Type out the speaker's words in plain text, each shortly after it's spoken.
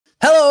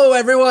Hello,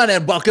 everyone,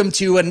 and welcome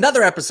to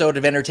another episode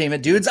of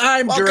Entertainment Dudes.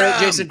 I'm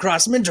Jason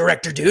Crossman,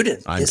 Director Dude.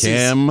 And I'm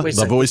Cam,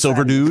 the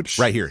voiceover dude,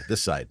 right here,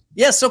 this side.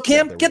 Yes, so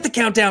Cam, get the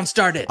countdown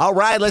started. All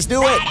right, let's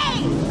do it.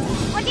 30,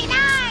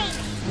 29,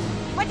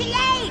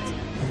 28,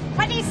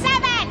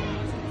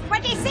 27,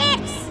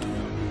 26,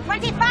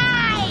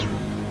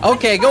 25.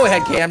 Okay, go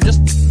ahead, Cam. Just.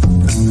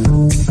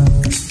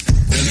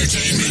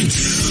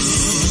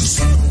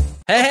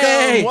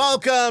 Hey!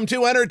 Welcome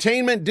to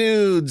Entertainment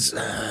Dudes.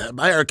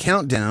 By our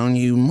countdown,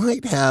 you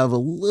might have a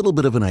little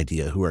bit of an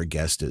idea who our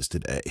guest is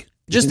today.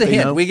 Just a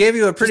hint. We gave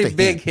you a pretty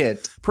big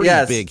hint.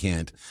 Pretty big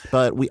hint.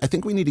 But I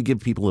think we need to give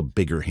people a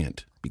bigger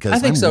hint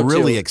because I'm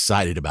really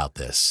excited about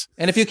this.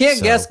 And if you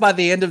can't guess by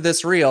the end of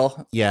this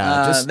reel,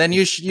 then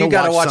you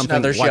got to watch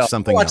another show. Watch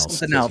something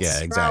else.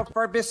 Yeah, exactly.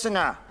 Frau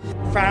Farbissina,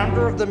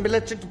 founder of the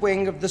militant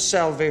wing of the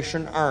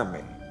Salvation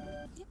Army.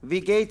 Wie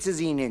geht's es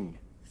Ihnen?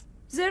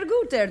 Sehr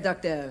gut, Herr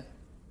Doctor.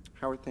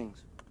 How are things?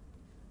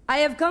 I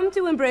have come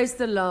to embrace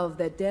the love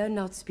that dare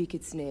not speak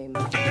its name.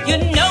 You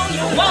know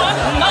you want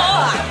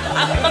more.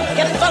 A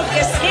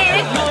funky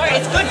Skidmore.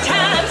 It's good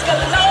times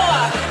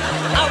galore.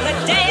 On the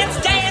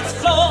dance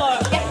floor.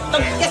 Get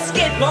funky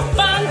Skidmore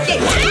funky.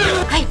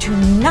 I do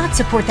not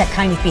support that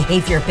kind of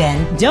behavior,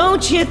 Ben.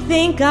 Don't you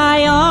think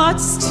I ought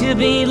to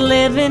be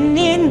living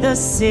in the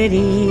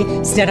city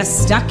instead of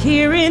stuck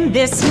here in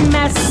this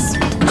mess?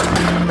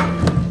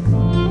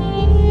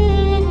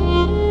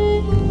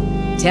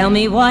 Tell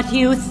me what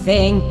you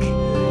think.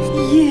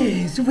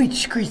 Yes,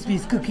 which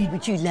Christmas cookie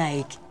would you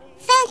like?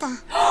 Santa.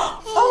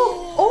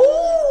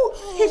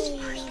 His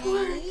first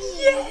word.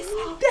 Yes,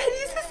 that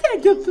is a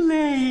Santa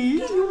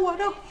play. Do you want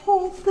to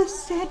hold the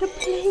Santa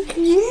play?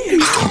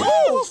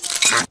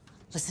 Yes.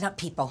 Listen up,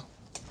 people.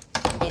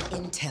 Get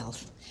intel.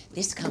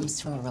 This comes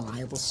from a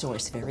reliable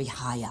source very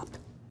high up.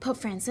 Pope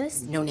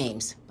Francis? No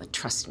names, but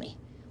trust me.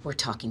 We're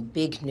talking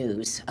big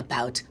news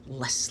about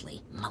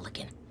Leslie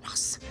Mulligan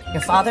Ross.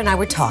 Your father and I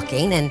were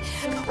talking, and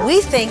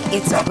we think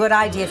it's a good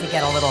idea to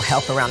get a little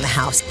help around the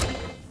house.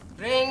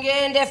 Bring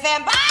in the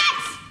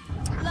fembots!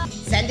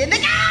 Send in the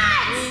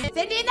guns!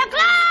 Send in the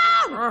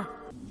clown!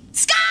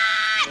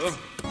 Scott!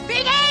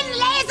 Bring in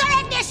laser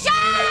ignition!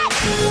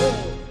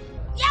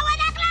 You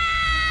want the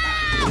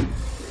clown!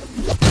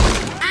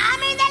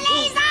 I'm in the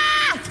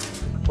laser!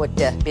 What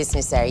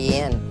business are you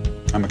in?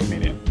 I'm a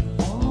comedian.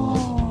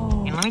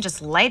 Let me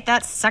just light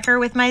that sucker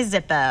with my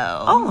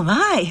Zippo. Oh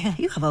my,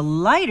 you have a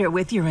lighter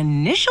with your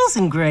initials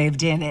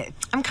engraved in it.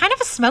 I'm kind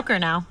of a smoker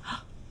now.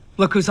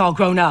 Look who's all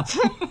grown up.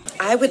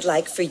 I would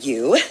like for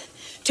you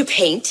to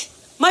paint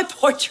my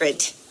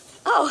portrait.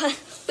 Oh,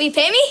 will you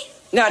pay me?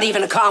 Not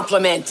even a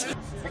compliment.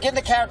 Begin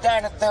the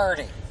countdown at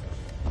 30.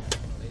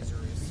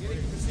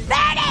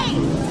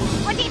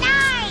 30,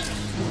 29,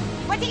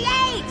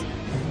 28,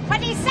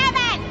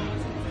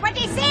 27,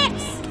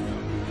 26,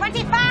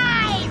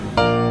 25.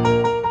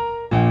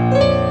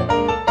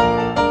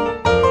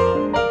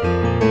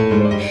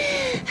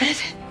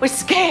 We're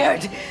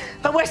scared,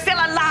 but we're still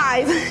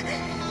alive.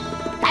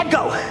 And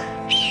go.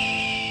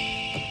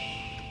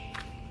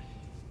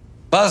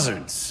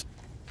 Buzzards.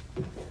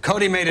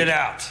 Cody made it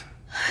out.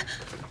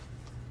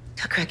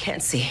 Tucker, I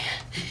can't see.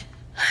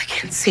 I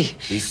can't see.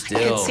 Be still.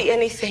 I can't see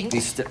anything. Be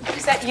still.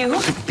 Is that you?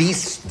 Be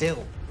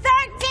still.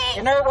 13.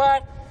 You know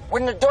what?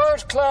 When the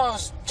door's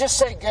closed, just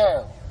say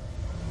go.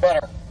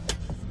 Better.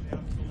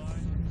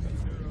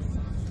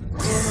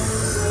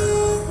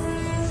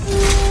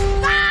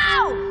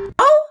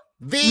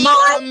 The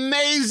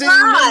amazing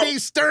Mindy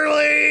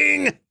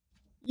Sterling.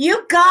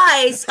 You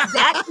guys,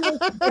 that is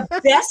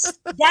the best.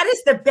 That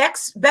is the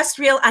best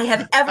reel I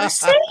have ever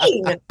seen.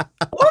 Oh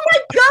my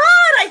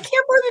God! I can't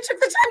believe you took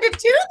the time to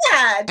do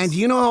that. And do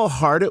you know how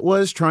hard it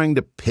was trying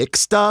to pick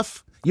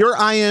stuff? Your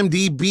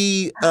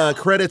IMDb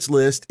credits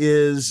list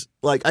is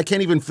like I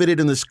can't even fit it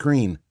in the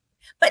screen.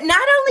 But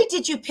not only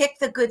did you pick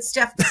the good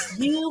stuff,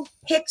 you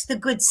picked the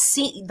good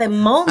the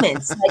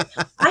moments. Like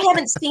I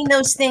haven't seen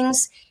those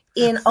things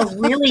in a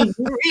really,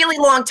 really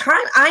long time.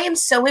 I am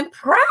so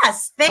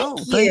impressed. Thank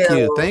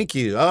you. Thank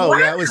you. Oh, wow.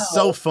 That was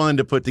so fun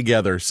to put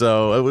together.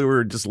 So we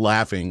were just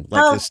laughing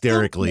like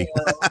hysterically.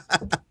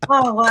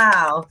 Oh,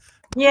 wow.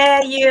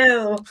 Yeah,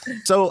 you.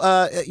 So,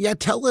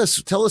 tell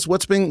us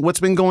what's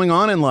been going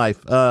on in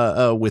life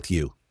with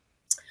you.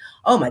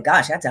 Oh my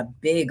gosh, that's a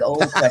big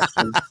old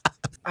question.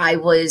 I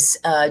was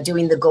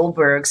doing the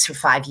Goldbergs for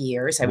 5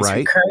 years. I was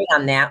recurring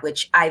on that,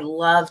 which I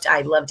loved.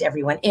 I loved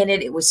everyone in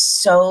it.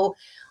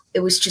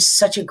 It was just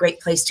such a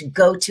great place to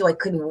go to. I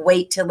couldn't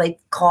wait to like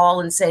call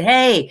and say,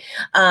 hey,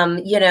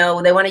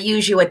 they want to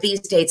use you at these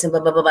dates and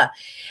blah, blah, blah, blah.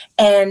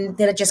 And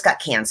then it just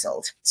got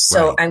canceled.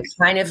 So I'm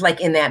kind of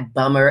like in that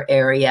bummer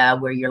area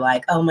where you're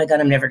like, oh my God,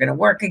 I'm never going to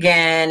work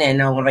again. And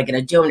what am I going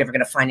to do? I'm never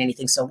going to find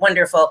anything so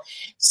wonderful.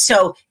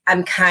 So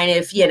I'm kind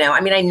of,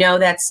 I know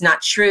that's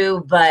not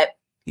true, but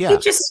you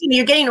just,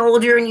 you're getting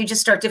older and you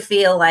just start to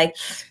feel like,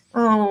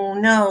 oh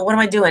no, what am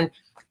I doing?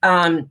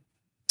 But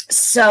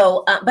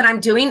I'm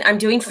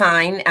doing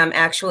fine,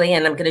 actually,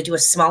 and I'm going to do a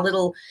small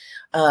little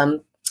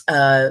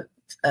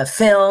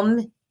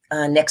film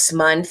next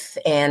month,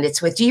 and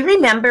it's with, do you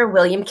remember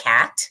William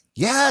Catt?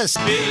 Yes.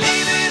 Believe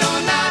it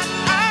or not,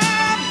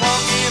 I'm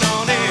walking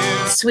on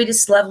air.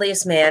 Sweetest,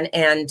 loveliest man,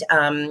 and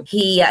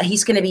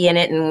he's going to be in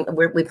it, and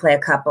we play a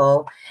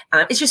couple.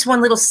 It's just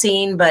one little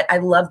scene, but I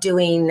love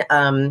doing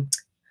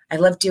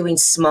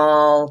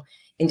small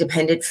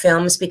independent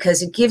films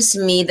because it gives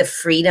me the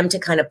freedom to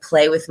kind of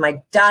play with my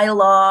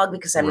dialogue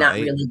because I'm not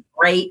really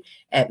great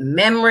at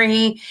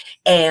memory,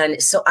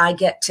 and so I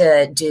get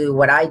to do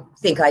what I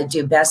think I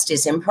do best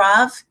is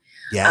improv.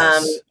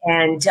 Yes.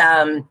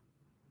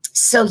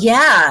 So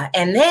yeah,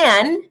 and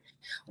then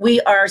we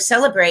are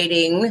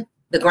celebrating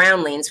the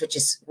Groundlings, which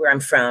is where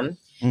I'm from.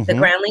 The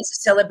Groundlings are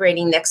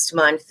celebrating next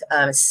month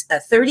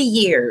 30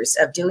 years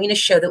of doing a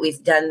show that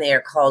we've done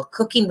there called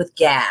Cooking with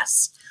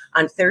Gas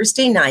on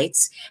Thursday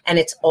nights, and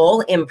it's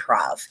all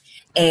improv.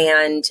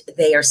 And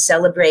they are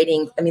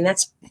celebrating, I mean,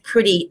 that's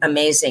pretty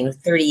amazing.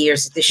 30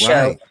 years of the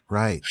show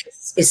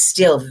is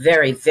still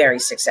very, very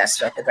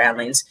successful at the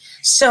Groundlings.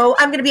 So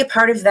I'm going to be a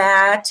part of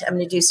that. I'm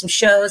going to do some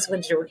shows. I'm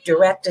going to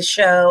direct a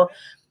show.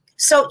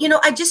 So, you know,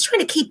 I just try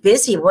to keep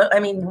busy.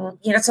 I mean, you know,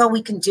 that's all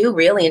we can do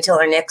really until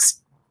our next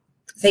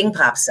thing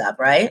pops up,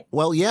 right?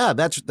 Well, yeah,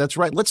 that's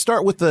right. Let's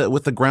start with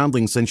the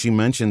Groundlings since you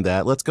mentioned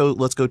that. Let's go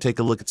take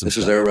a look at some This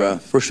stuff. is their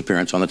first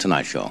appearance on The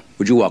Tonight Show.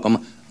 Would you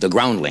welcome the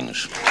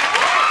Groundlings?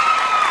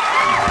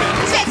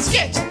 He said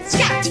skit,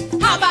 scat,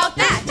 how about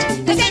that?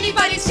 Has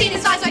anybody seen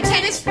his eyes like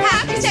tennis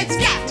hat? He said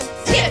scat,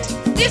 skit,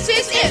 this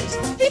is it.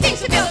 He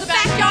thinks to build a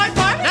backyard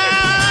barbecue.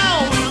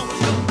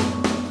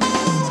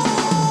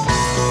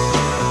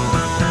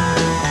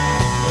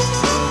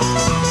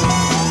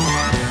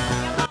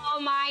 Hello,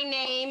 my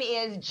name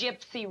is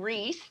Gypsy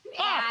Reese.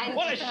 And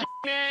what a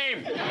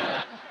name!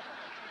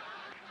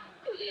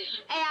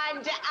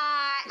 And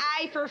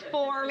I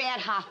perform at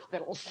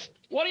hospitals.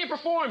 What do you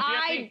perform,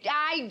 Gypsy?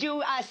 I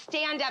do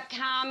stand-up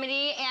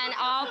comedy and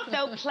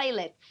also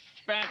playlists.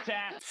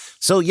 Fantastic.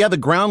 So yeah, the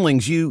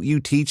Groundlings, you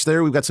teach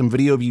there. We've got some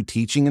video of you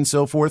teaching and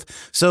so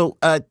forth. So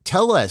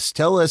tell us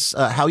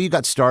how you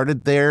got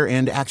started there,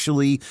 and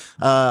actually,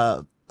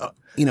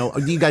 you know,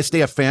 do you guys stay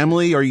a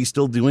family? Or are you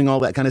still doing all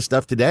that kind of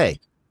stuff today?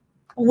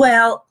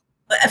 Well,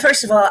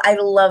 first of all, I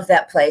love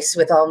that place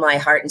with all my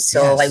heart and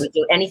soul. Yes. I would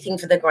do anything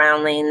for the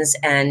Groundlings,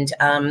 and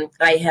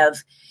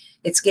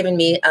it's given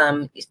me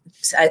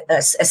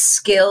a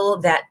skill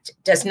that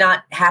does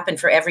not happen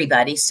for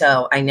everybody.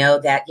 So I know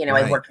that, you know,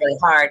 I worked really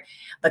hard,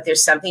 but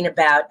there's something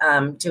about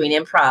doing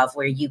improv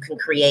where you can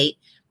create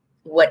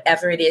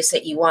whatever it is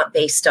that you want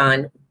based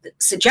on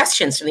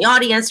suggestions from the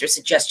audience or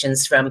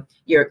suggestions from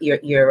your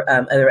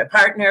other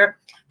partner.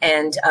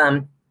 And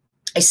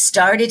I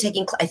started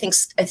taking,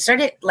 I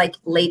started like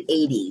late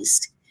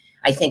 80s.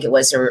 I think it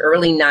was, or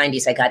early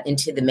 90s, I got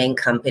into the main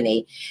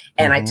company,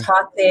 and I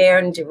taught there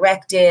and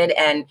directed.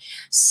 And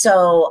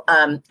so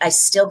I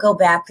still go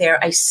back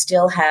there. I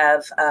still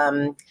have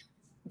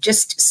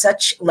just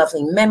such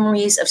lovely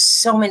memories of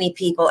so many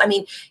people. I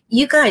mean,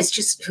 you guys,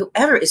 just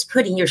whoever is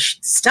putting your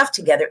stuff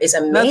together is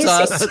amazing.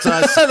 That's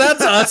us.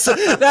 That's us.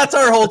 That's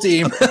our whole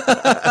team.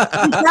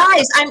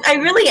 Guys, I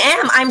really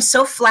am. I'm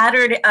so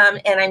flattered,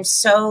 and I'm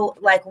so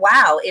like,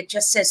 wow, it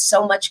just says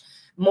so much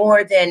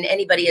more than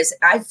anybody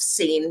I've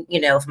seen,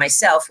 you know, of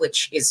myself,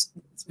 which is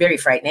very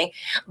frightening,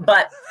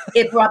 but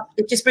it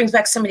just brings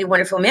back so many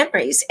wonderful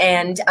memories.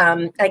 And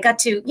I got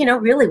to, you know,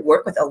 really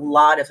work with a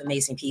lot of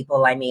amazing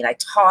people. I mean, I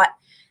taught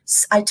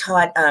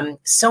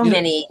so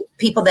many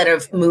people that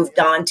have moved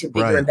on to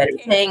bigger and better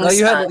things.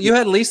 Well, you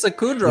had Lisa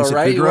Kudrow,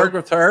 right? You worked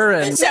with her,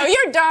 and so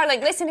you're darling.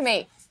 Listen to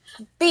me.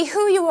 Be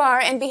who you are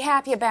and be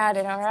happy about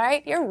it, all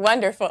right? You're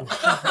wonderful.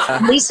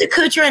 Lisa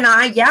Kudrow and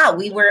I,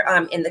 we were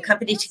in the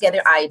company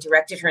together. I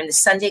directed her in the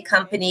Sunday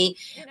Company.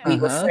 We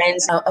were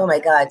friends. Oh my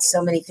God,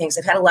 so many things.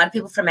 I've had a lot of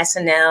people from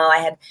SNL. I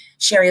had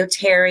Sherry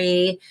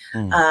O'Terry.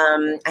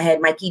 I had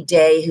Mikey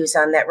Day, who's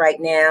on that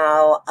right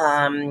now.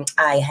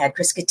 I had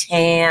Chris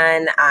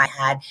Kattan.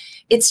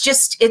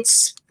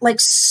 It's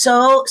like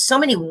so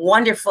many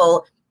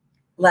wonderful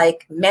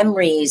like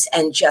memories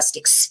and just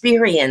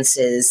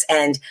experiences.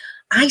 And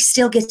I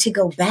still get to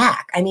go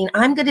back. I mean,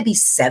 I'm going to be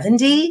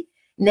 70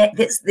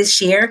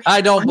 this year. I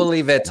don't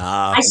believe it.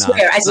 I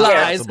swear.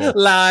 Lies. No.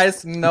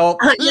 Lies. No,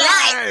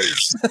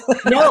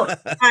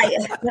 I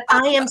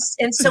am.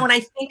 And so when I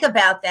think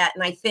about that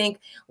and I think,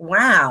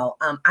 wow,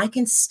 I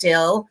can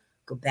still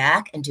go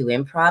back and do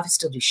improv,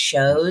 still do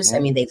shows. I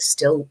mean, they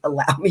still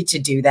allow me to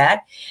do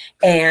that.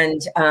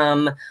 And,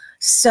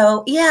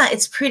 so yeah,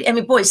 it's pretty, I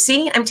mean, boy,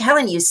 I'm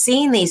telling you,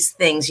 seeing these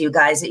things, you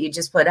guys, that you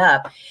just put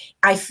up,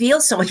 I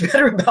feel so much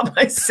better about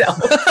myself.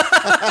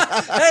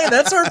 Hey,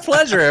 that's our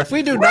pleasure. If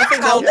we do nothing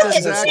else,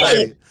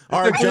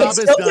 our job is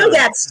done. Do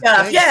that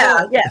stuff.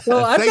 Yeah.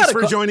 Well, thanks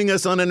for joining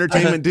us on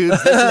Entertainment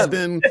Dudes. This has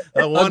been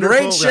a wonderful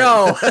great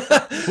show.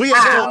 We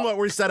have done what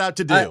we're set out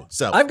to do.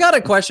 So I've got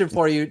a question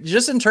for you,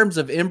 just in terms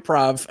of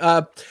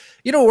improv.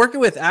 You know, working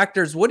with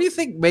actors, what do you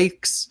think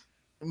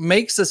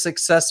makes a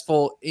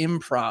successful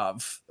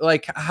improv?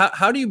 Like,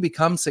 how do you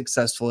become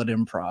successful at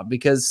improv?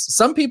 Because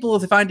some people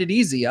find it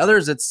easy,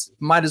 others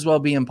might as well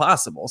be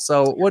impossible.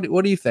 So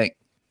what do you think?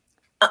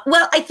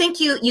 Well, I think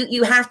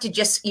you have to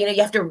just,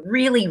 you have to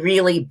really,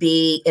 really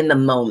be in the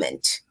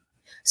moment.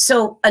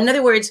 So in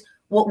other words,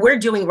 what we're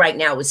doing right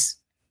now is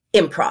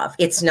improv.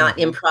 It's not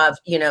improv,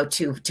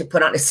 to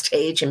put on a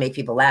stage and make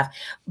people laugh.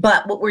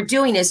 But what we're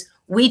doing is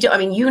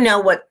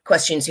what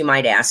questions you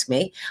might ask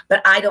me,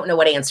 but I don't know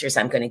what answers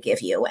I'm going to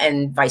give you,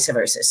 and vice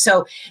versa.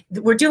 So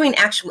we're doing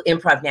actual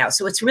improv now.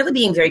 So it's really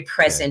being very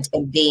present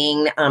and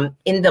being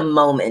in the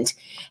moment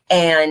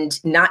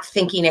and not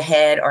thinking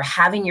ahead or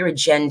having your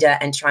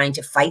agenda and trying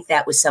to fight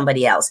that with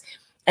somebody else.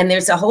 And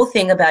there's a whole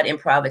thing about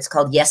improv. It's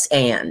called yes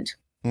and.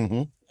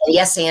 And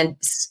yes and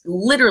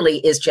literally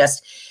is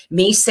just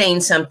me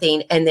saying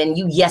something and then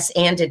you yes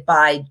and it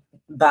by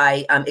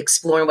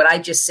exploring what I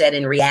just said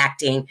and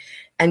reacting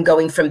and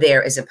going from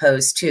there, as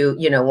opposed to,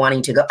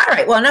 wanting to go, all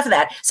right, well, enough of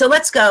that. So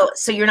let's go.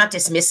 So you're not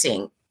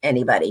dismissing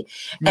anybody.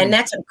 And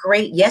that's a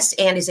great, yes,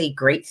 and is a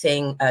great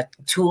thing, a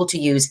tool to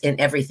use in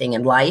everything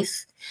in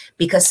life.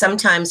 Because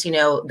sometimes,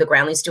 the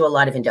Groundlings do a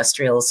lot of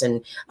industrials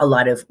and a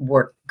lot of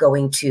work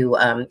going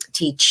to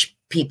teach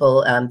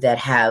people that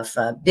have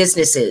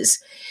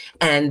businesses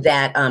and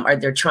that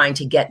they're trying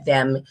to get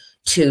them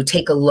to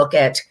take a look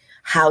at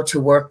how to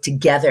work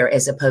together,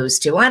 as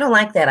opposed to, I don't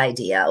like that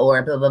idea,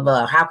 or blah, blah,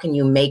 blah. How can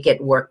you make it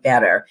work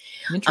better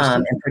and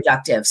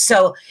productive?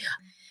 So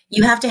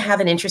you have to have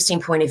an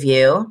interesting point of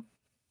view.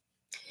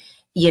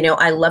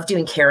 I love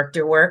doing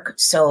character work.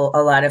 So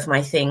a lot of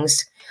my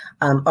things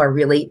are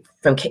really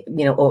from,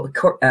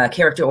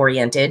 character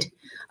oriented.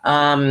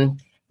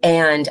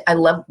 And I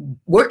love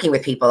working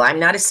with people. I'm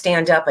not a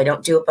stand-up. I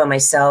don't do it by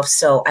myself.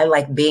 So I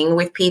like being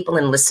with people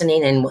and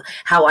listening and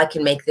how I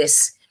can make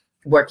this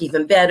work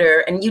even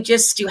better. And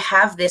you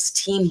have this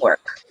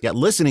teamwork. Yeah,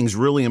 listening is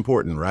really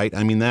important, right?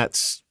 I mean,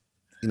 that's,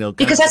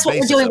 because that's what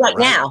we're doing right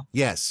now.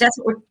 Yes. That's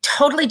what we're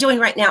totally doing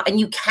right now. And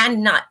you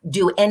cannot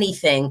do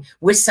anything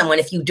with someone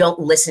if you don't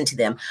listen to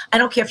them. I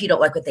don't care if you don't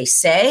like what they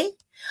say.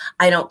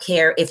 I don't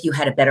care if you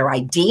had a better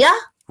idea.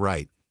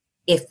 Right.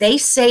 If they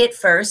say it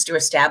first or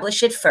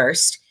establish it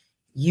first,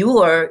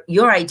 your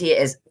idea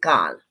is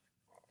gone.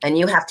 And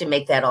you have to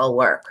make that all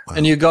work.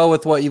 And you go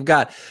with what you've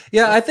got.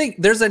 Yeah, I think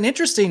there's an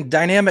interesting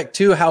dynamic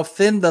too, how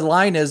thin the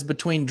line is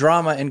between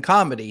drama and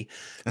comedy.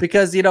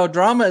 Because,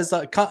 drama is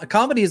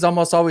comedy is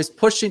almost always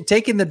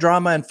taking the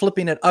drama and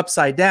flipping it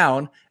upside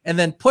down and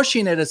then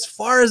pushing it as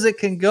far as it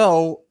can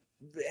go.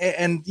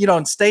 And,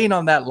 and staying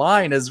on that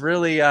line is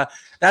really,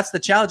 that's the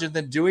challenge. And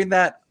then doing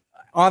that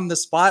on the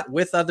spot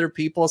with other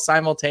people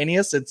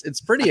simultaneous,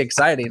 it's pretty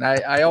exciting.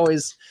 I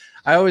always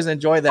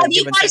enjoy that.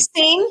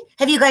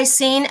 Have you guys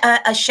seen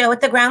a show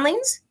at the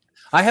Groundlings?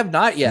 I have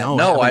not yet.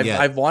 No,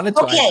 I've wanted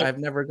to. Okay. I've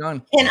never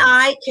gone. Can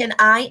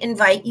I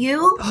invite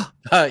you?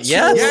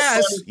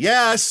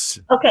 Yes.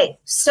 Okay.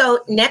 So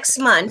next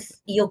month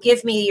you'll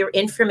give me your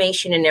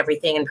information and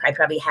everything, and I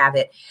probably have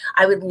it.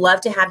 I would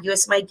love to have you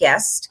as my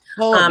guest.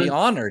 Oh, I'd be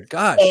honored.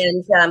 Gosh.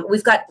 And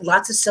we've got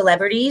lots of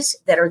celebrities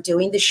that are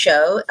doing the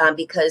show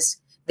because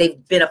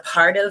they've been a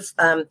part of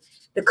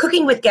the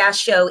Cooking with Gas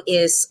show.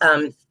 Is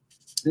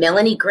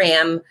Melanie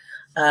Graham.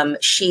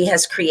 She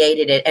has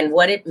created it. And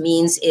what it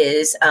means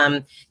is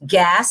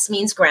gas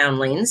means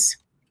Groundlings.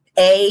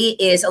 A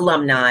is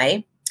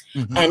alumni.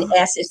 And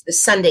S is the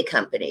Sunday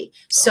Company.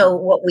 So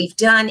what we've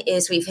done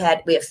is we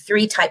have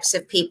 3 types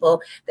of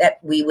people that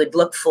we would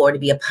look for to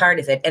be a part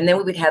of it. And then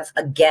we would have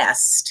a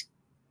guest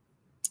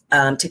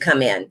to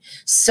come in.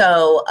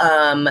 So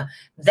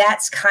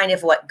that's kind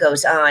of what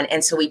goes on.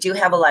 And so we do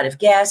have a lot of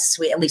guests.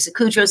 Lisa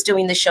Kudrow's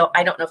doing the show.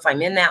 I don't know if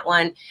I'm in that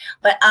one,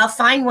 but I'll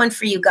find one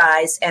for you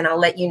guys and I'll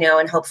let you know.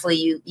 And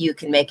hopefully you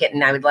can make it.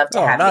 And I would love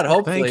to have not you.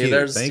 Hopefully.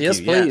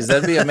 Yes, please.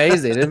 That'd be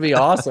amazing. It'd be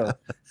awesome.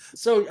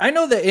 So I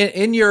know that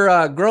in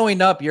your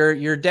growing up,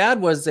 your dad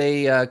was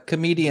a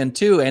comedian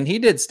too, and he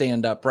did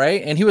stand up,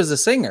 right? And he was a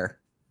singer.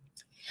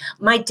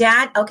 My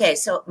dad,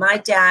 so my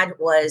dad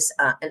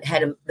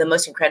had the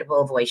most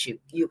incredible voice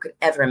you could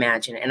ever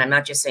imagine. And I'm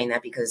not just saying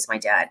that because it's my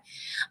dad,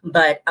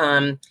 but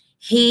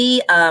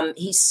he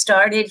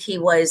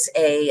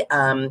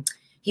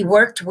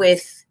worked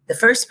with, the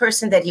first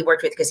person that he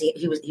worked with, because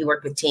he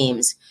worked with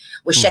teams,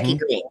 was Shecky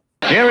Green.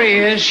 Here he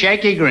is,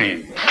 Shecky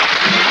Green.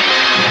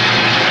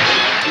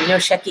 You know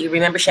Shecky,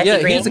 remember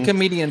Shecky Green? Yeah, he's a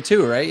comedian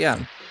too, right?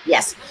 Yeah.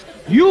 Yes.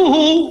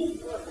 Yoo-hoo!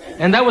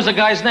 And that was the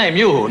guy's name,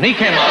 Yoo-hoo, and he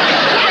came up.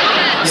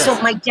 Yes. So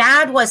my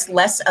dad was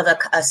less of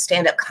a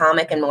stand-up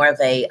comic and more of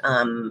a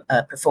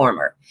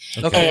performer.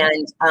 Okay.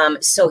 And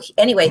so he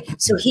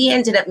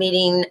ended up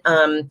meeting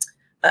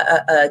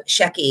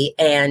Shecky,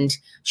 and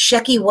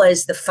Shecky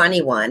was the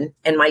funny one,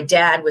 and my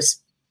dad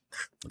was,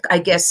 I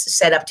guess,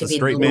 set up to be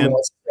the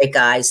most great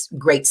guys,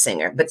 great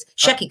singer. But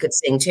Shecky could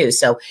sing too.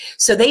 So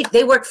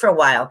they worked for a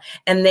while,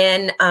 and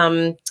then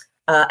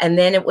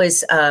it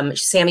was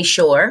Sammy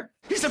Shore.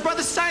 He said,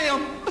 "Brother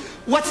Sam,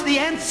 what's the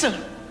answer?"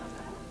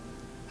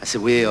 I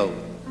said, "Well,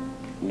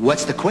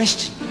 what's the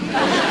question?"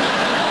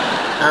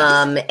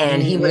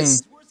 And he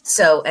was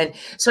so I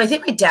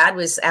think my dad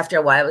was, after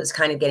a while, was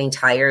kind of getting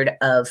tired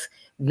of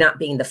not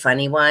being the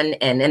funny one.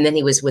 And then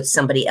he was with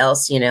somebody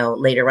else, you know,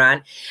 later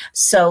on.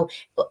 So,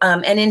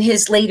 and in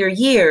his later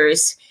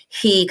years,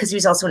 because he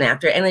was also an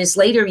actor, and in his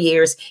later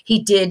years, he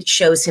did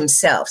shows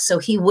himself. So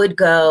he would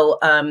go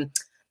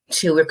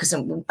because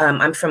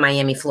I'm from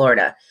Miami,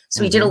 Florida.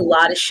 So he did a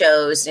lot of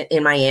shows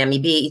in Miami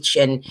Beach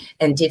and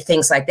did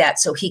things like that.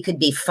 So he could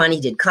be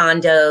funny, did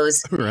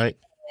condos. Right.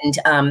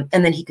 And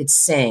then he could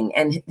sing.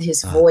 And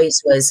his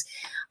voice was,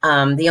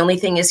 the only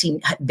thing is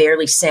he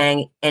barely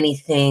sang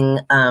anything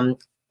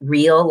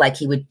real, like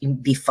he would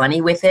be funny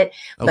with it.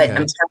 But I'm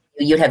telling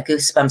you, you'd have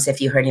goosebumps if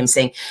you heard him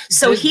sing.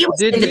 So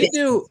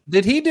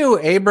did he do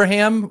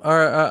Abraham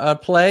or a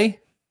play?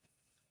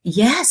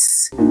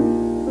 Yes.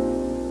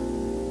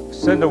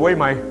 Send away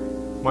my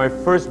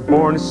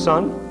firstborn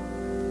son?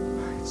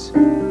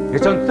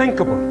 It's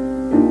unthinkable.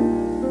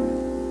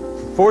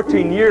 For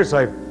 14 years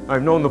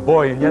I've known the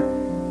boy, and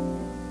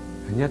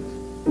yet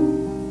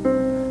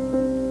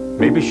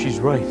maybe she's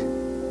right.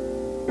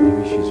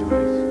 Maybe she's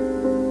right.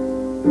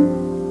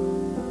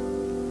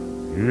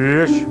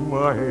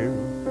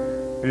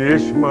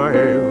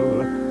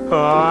 Ishmael,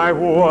 I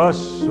was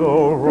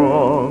so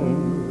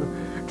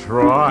wrong,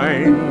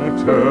 trying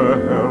to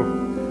help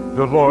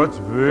the Lord's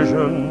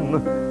vision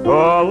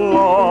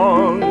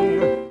along.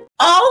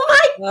 Oh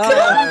my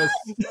God!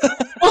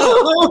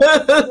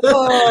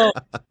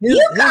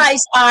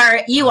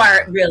 You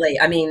are really,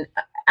 I mean,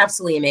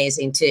 absolutely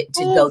amazing to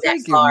go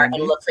that far and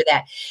look for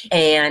that.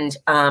 And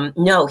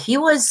no, he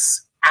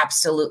was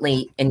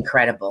absolutely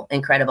incredible.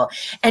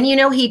 And you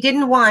know, he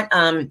didn't want.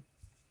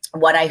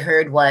 What I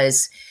heard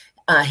was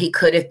he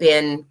could have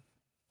been,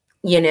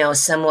 you know,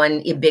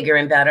 someone bigger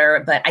and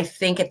better. But I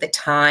think at the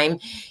time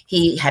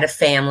he had a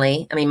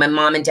family. I mean, my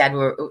mom and dad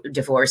were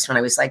divorced when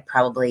I was like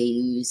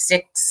probably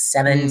 6,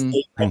 7,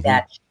 8, like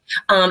that.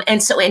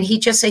 And he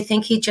just, I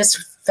think he just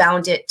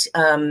found it,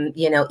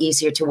 you know,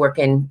 easier to work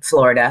in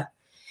Florida.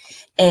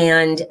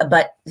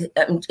 But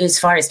as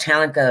far as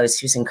talent goes,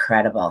 he was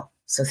incredible.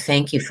 So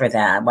thank you for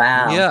that.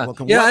 Wow.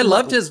 Yeah. I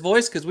loved his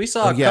voice because we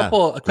saw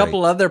a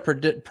couple other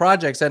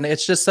projects, and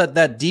it's just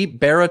that deep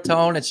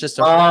baritone. It's just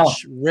a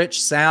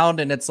rich sound,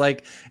 and it's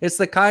like it's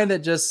the kind that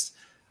just,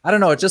 I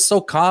don't know, it's just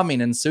so calming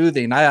and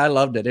soothing. I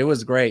loved it. It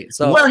was great.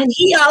 So well, and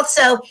he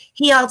also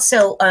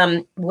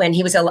when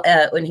he was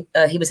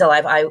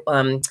alive, I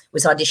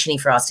was auditioning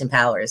for Austin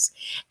Powers,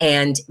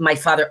 and my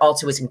father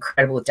also was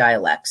incredible with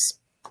dialects.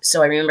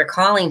 So I remember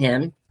calling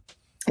him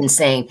and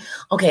saying,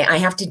 okay, I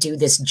have to do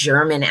this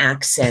German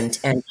accent,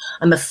 and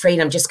I'm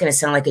afraid I'm just going to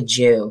sound like a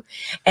Jew.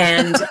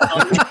 And,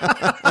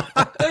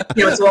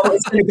 you know, so I'm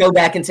always going to go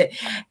back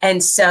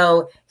and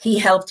so he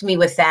helped me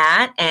with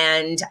that.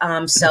 And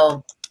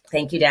so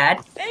thank you,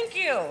 Dad. Thank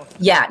you.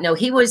 Yeah, no,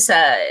 he was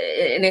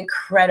an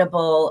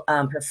incredible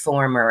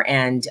performer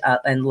and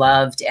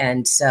loved.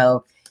 And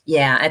so,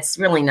 yeah, it's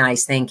really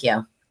nice. Thank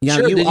you. Yeah,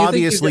 sure. You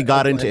obviously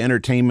got into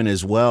entertainment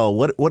as well.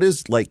 What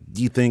is, like,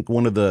 do you think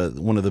one of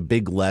the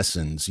big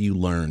lessons you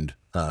learned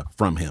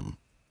from him,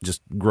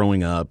 just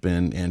growing up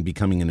and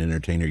becoming an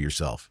entertainer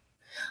yourself?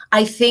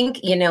 I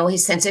think, you know,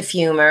 his sense of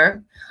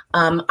humor.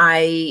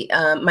 My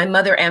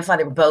mother and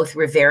father both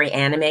were very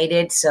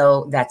animated,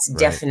 so that's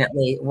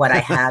definitely what I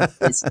have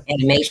is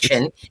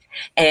animation.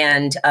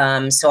 And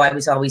so I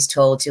was always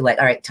told to, like,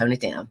 all right, tone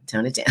it down.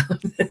 So,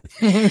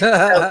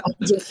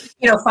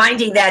 you know,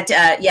 finding that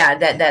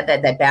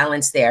that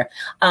balance there.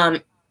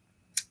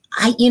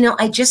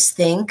 I just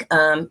think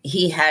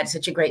he had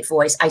such a great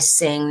voice. I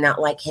sing not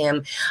like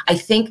him. I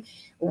think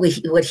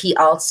what he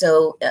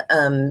also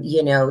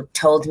you know,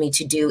 told me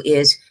to do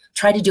is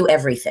try to do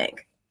everything.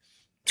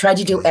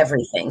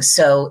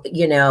 So,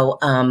 you know,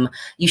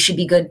 you should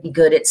be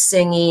good at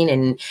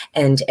singing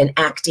and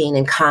acting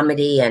and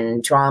comedy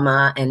and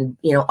drama and,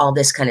 you know, all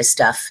this kind of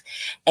stuff.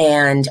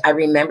 And I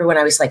remember when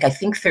I was like, I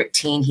think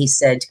 13, he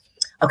said,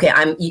 okay,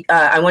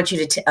 I want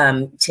you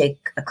to take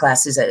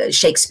classes at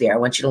Shakespeare. I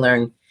want you to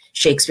learn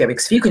Shakespeare,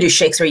 because if you can do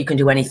Shakespeare, you can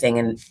do anything.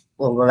 And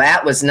well,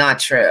 that was not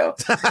true.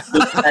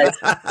 Because,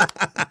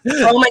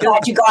 oh my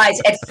God, you guys,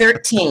 at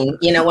 13,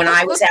 you know, when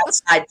I was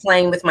outside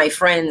playing with my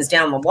friends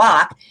down the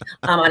block,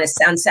 on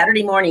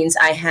Saturday mornings,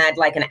 I had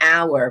like an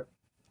hour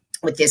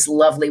with this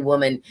lovely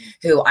woman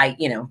who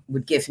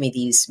would give me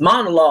these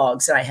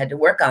monologues, and I had to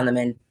work on them,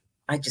 and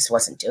I just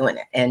wasn't doing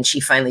it. And she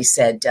finally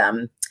said,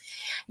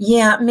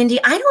 yeah, Mindy,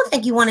 I don't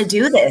think you want to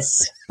do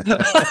this.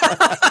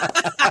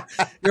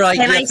 You're like,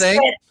 and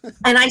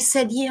I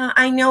said, yeah,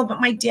 I know,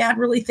 but my dad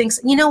really thinks,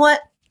 you know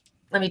what?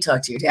 Let me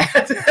talk to your dad.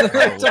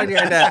 Talk to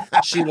your dad.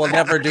 She will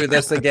never do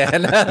this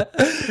again.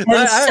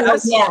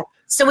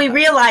 So we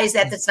realized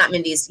that that's not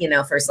Mindy's, you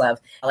know, first love.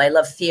 I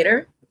love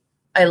theater.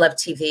 I love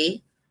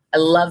TV. I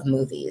love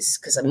movies,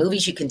 because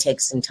movies you can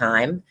take some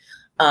time.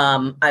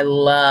 I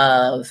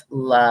love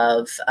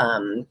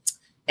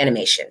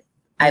animation.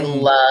 I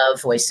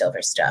love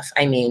voiceover stuff.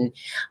 I mean,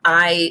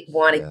 I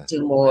want to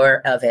do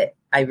more of it.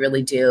 I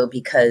really do,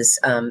 because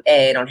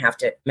I don't have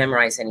to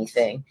memorize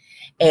anything.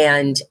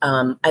 And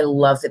I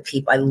love the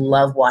people. I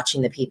love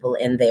watching the people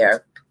in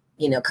there,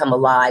 you know, come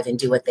alive and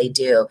do what they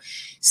do.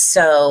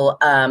 So,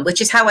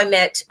 which is how I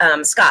met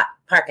Scott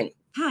Parkin.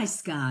 Hi,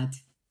 Scott.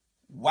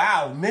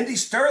 Wow, Mindy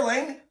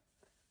Sterling,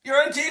 you're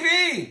on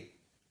TV.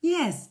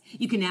 Yes,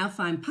 you can now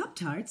find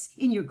Pop-Tarts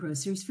in your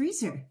grocer's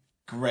freezer.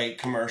 Great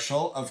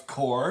commercial, of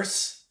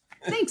course.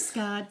 Thanks,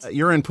 Scott.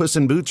 You're in Puss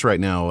in Boots right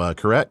now,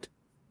 correct?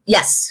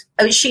 Yes.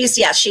 I mean,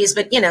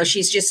 but you know,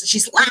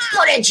 she's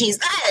loud and she's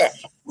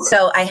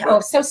so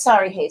so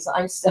sorry, Hazel.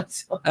 I'm so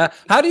sorry.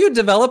 How do you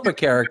develop a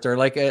character,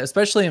 like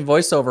especially in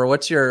voiceover?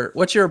 What's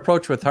your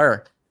approach with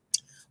her?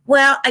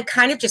 Well, I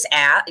kind of just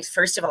ask.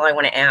 First of all, I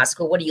want to ask,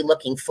 well, what are you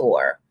looking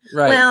for?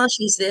 Right. Well,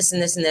 she's this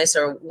and this and this,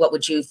 or what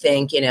would you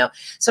think? You know,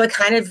 so I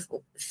kind of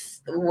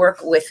work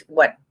with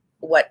what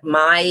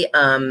my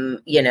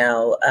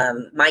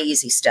my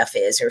easy stuff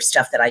is, or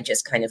stuff that I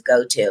just kind of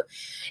go to,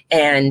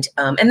 and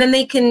then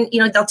they can, you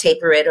know, they'll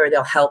taper it or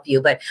they'll help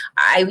you. But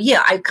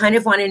I kind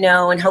of want to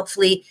know, and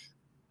hopefully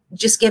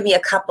just give me a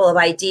couple of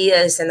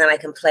ideas, and then I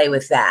can play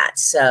with that.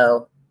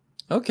 So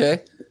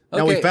okay.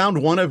 Now, we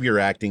found one of your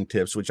acting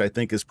tips, which I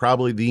think is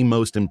probably the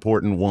most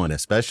important one,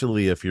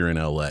 especially if you're in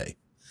LA.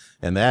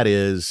 And that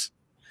is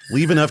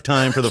leave enough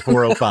time for the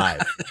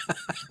 405.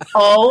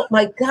 Oh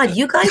my God,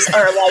 you guys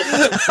are like,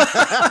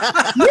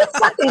 you're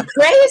fucking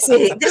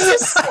crazy.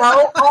 This is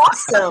so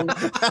awesome.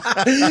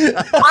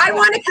 I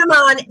want to come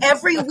on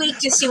every week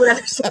to see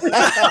what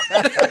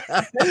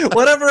other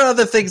whatever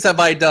other things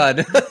have I done.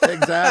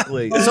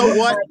 Exactly. So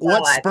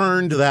what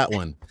spurned that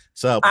one?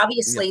 So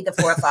obviously the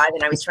 4 or 5,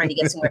 and I was trying to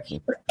get somewhere.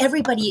 But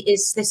everybody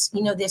is this,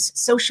 you know, this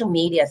social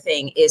media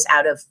thing is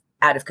out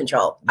of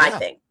control, yeah. I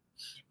think.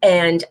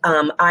 And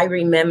I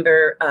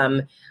remember,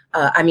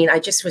 I mean, I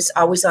just was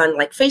always on,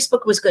 like,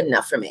 Facebook was good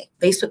enough for me.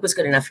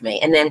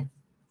 And then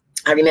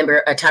I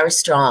remember Tara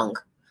Strong.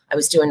 I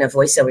was doing a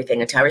voiceover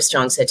thing, and Tara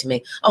Strong said to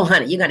me, "Oh,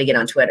 honey, you got to get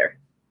on Twitter."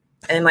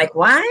 And I'm like,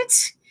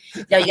 "What?"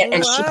 Yeah,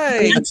 and she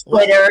put me on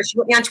Twitter. She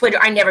put me on Twitter.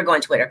 I never go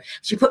on Twitter.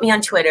 She put me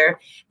on Twitter,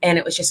 and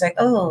it was just like,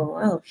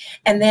 oh.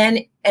 And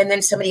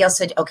then somebody else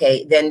said,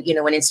 okay, then, you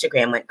know, when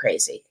Instagram went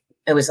crazy,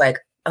 it was like,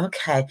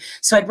 okay.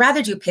 So I'd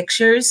rather do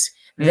pictures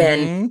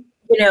than,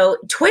 you know,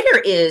 Twitter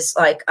is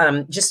like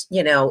just,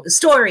 you know,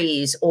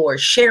 stories or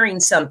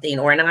sharing something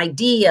or an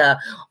idea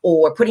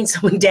or putting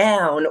someone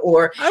down,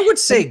 or I would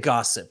say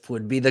gossip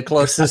would be the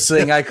closest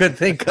thing I could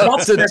think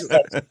of.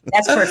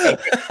 That's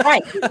perfect.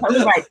 Right. You're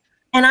totally right.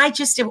 And I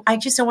just don't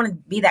want to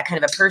be that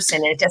kind of a person,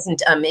 and it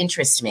doesn't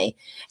interest me.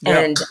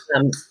 And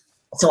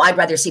so I'd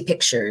rather see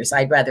pictures.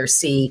 I'd rather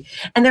see,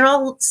 and they're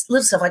all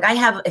little stuff. Like I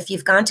have, if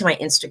you've gone to my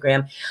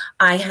Instagram,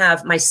 I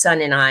have my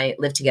son and I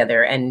live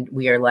together, and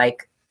we are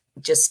like,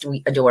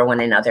 we adore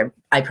one another.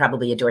 I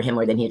probably adore him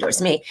more than he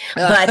adores me.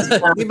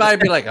 But he might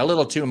be like a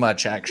little too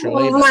much,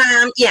 actually.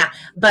 Yeah,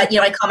 but you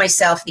know, I call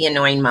myself the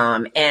annoying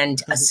mom,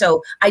 and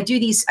so I do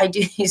these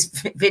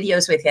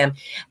videos with him,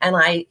 and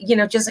I, you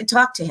know, just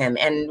talk to him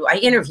and I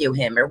interview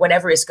him or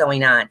whatever is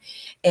going on,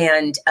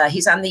 and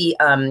he's on the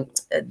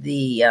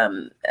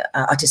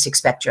autistic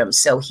spectrum,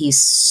 so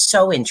he's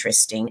so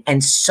interesting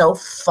and so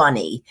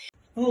funny.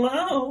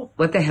 Hello.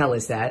 What the hell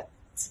is that?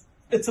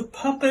 It's a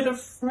puppet of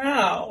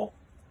Frau.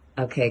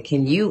 Okay,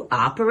 can you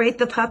operate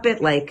the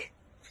puppet? Like,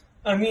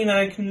 I mean,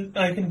 I can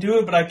do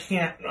it, but I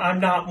can't. I'm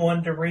not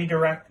one to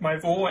redirect my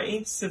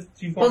voice. If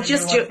you want to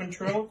do like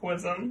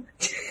ventriloquism,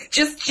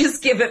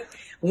 just give it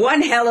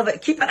one hell of a.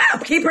 Keep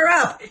her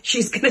up.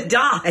 She's gonna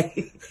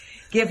die.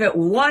 Give it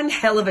one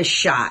hell of a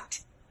shot.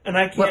 And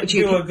I can't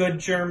do a good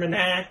German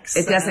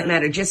accent. It doesn't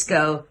matter. Just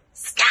go,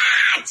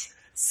 Scott!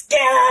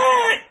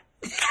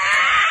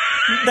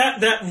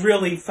 That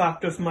really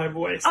fucked with my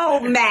voice. Oh,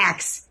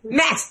 Max,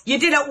 you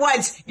did it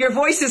once. Your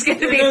voice is going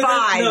to be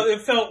fine. No,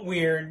 it felt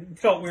weird. It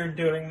felt weird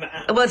doing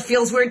that. Well, it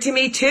feels weird to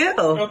me too.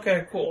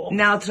 Okay, cool.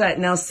 Now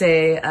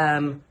say, I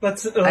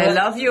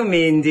love you,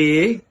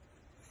 Mindy.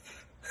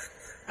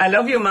 I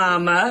love you,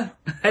 Mama.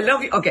 I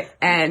love you. Okay,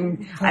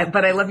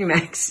 but I love you,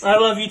 Max. I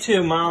love you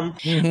too, Mom.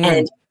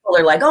 And people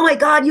are like, "Oh my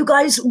God, you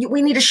guys,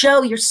 we need a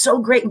show. You're so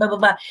great." Blah blah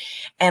blah.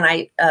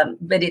 And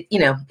but it, you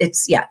know,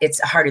 it's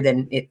harder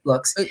than it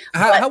looks.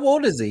 How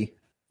old is he?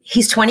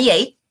 He's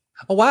 28.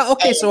 Oh wow.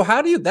 Okay, so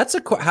how did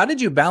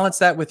you balance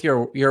that with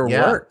your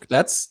work?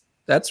 That's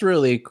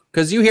really,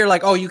 because you hear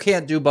like, oh, you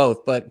can't do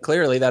both, but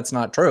clearly that's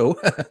not true.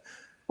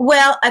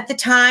 Well, at the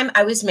time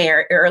I was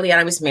married. Early on,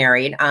 I was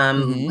married.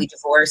 We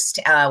divorced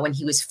when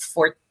he was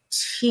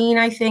 14,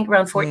 I think,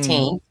 around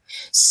 14.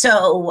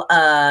 So,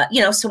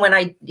 you know, so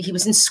when he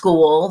was in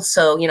school,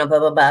 so, you know, blah,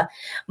 blah, blah.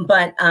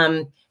 But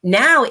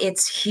now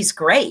he's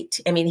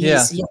great. I mean,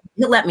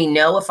 he'll let me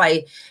know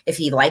if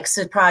he likes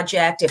a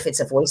project, if it's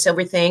a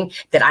voiceover thing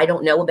that I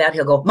don't know about.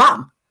 He'll go,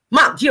 Mom,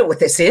 do you know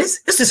what this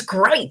is? This is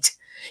great.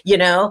 You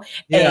know,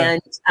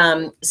 and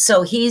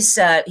so he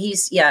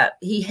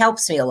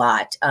helps me a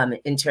lot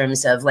in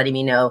terms of letting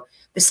me know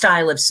the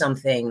style of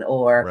something,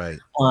 or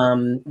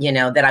you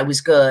know, that I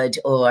was good,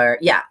 or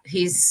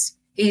he's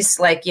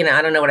like, you know,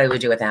 I don't know what I would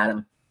do without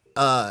him.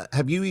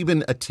 Have you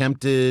even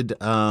attempted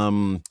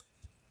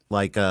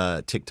like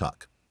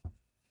TikTok?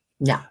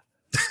 No.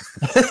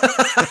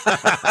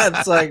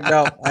 It's like,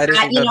 no, I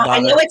didn't. I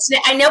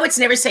know it's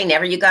never say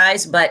never, you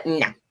guys, but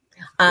no.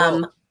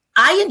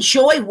 I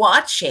enjoy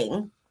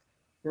watching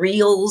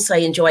reels. I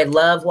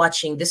love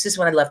watching. This is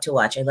what I love to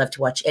watch. I love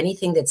to watch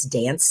anything that's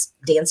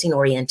dancing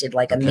oriented,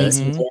 like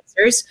amazing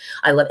dancers.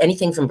 I love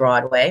anything from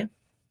Broadway,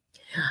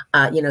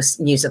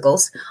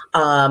 musicals.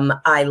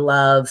 I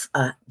love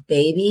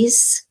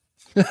babies,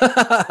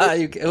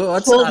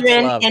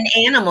 children, and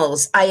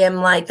animals. I am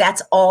like,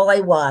 that's all I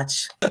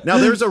watch. Now,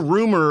 there's a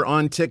rumor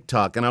on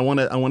TikTok, and I want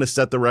to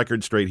set the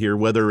record straight here,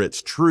 whether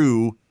it's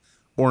true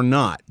or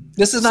not.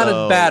 This is not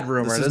a bad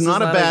rumor. This is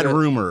not a bad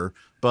rumor,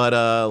 but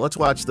let's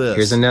watch this.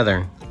 Here's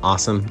another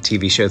awesome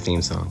TV show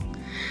theme song.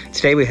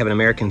 Today we have an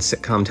American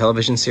sitcom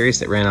television series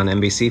that ran on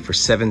NBC for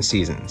 7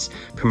 seasons,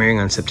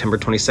 premiering on September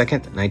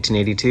 22nd,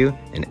 1982,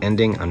 and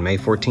ending on May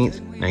 14th,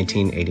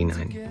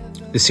 1989.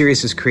 The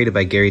series was created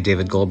by Gary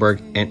David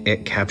Goldberg, and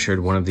it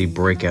captured one of the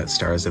breakout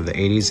stars of the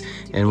 80s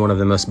and one of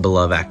the most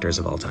beloved actors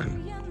of all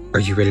time. Are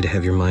you ready to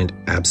have your mind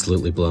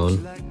absolutely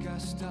blown?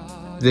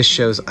 This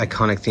show's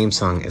iconic theme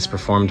song is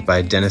performed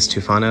by Dennis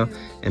Tufano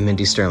and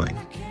Mindy Sterling.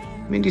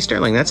 Mindy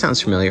Sterling, that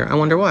sounds familiar. I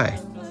wonder why.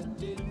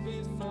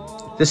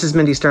 This is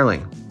Mindy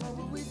Sterling.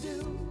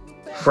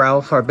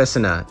 Frau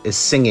Farbissina is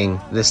singing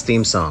this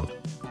theme song,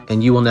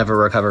 and you will never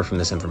recover from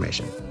this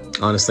information.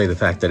 Honestly, the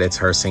fact that it's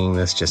her singing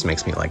this just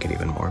makes me like it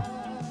even more.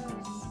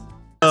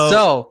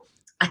 So,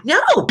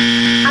 no,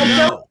 I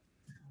don't.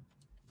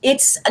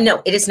 It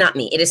is not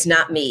me. It is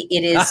not me.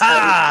 It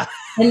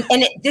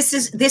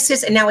is, this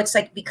is, and now it's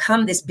like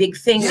become this big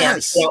thing now.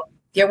 So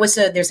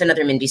there's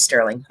another Mindy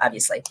Sterling,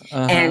 obviously,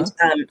 and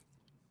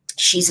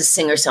she's a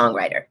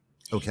singer-songwriter.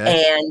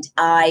 Okay. And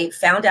I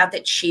found out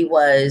that she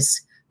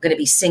was going to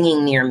be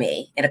singing near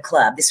me at a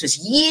club. This was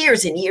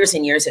years and years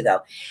and years ago,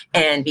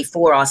 and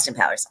before Austin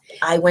Powers.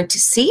 I went to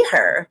see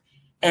her,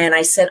 and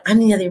I said, "I'm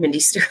the other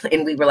Mindy Sterling."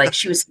 And we were like,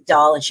 she was a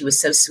doll, and she was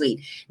so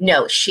sweet.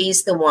 No,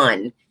 she's the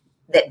one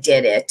that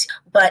did it.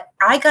 But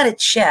I got a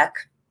check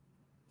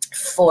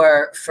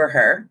for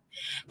her,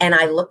 and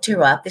I looked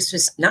her up. This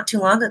was not too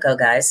long ago,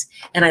 guys.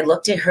 And I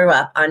looked at her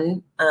up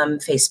on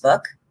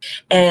Facebook,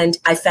 and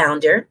I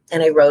found her,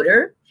 and I wrote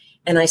her,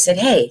 and I said,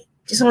 "Hey,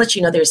 just want to let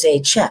you know there's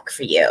a check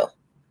for you."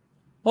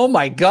 Oh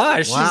my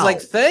gosh. Wow. She's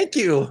like, "Thank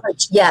you."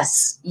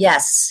 Yes,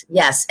 yes,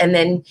 yes. And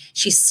then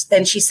she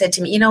said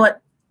to me, "You know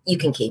what? You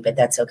can keep it.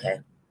 That's okay.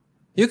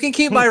 You can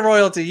keep my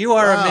royalty. You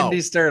are a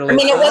Mindy Sterling." I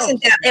mean, it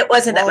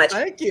wasn't that much.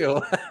 Thank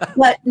you.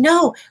 But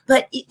no,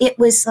 but it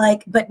was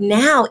like, but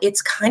now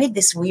it's kind of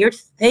this weird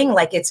thing.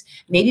 Like, it's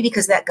maybe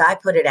because that guy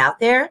put it out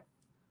there.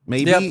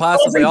 Maybe. Yeah,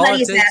 possibly. All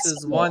it takes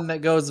is one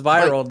that goes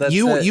viral. That's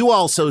you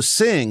also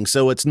sing,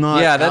 so it's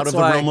not out of the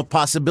realm of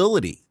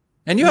possibility.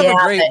 And you have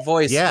a great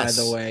voice, by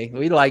the way.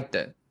 We liked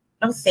it.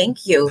 Oh,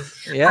 thank you.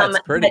 Yeah, it's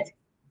pretty.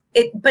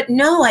 But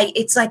no,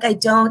 it's like I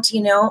don't,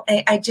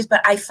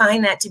 but I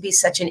find that to be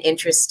such an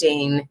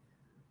interesting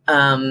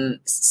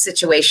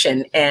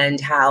situation,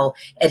 and how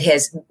it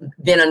has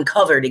been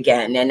uncovered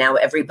again. And now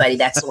everybody,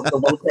 that's the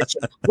one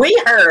question we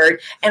heard.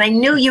 And I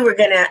knew you were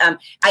going to,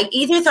 I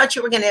either thought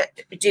you were going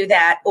to do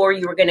that, or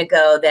you were going to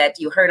go that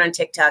you heard on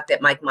TikTok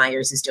that Mike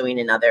Myers is doing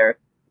another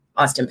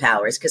Austin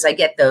Powers, because I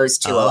get those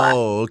two a lot.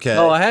 Oh, okay.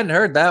 Oh, I hadn't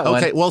heard that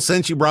one. Okay, well,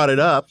 since you brought it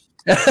up.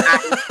 I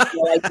have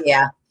no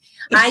idea.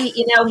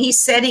 He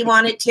said he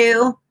wanted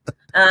to.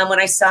 When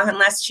I saw him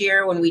last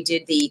year when we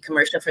did the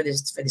commercial for the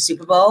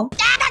Super Bowl.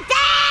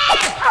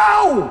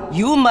 Oh!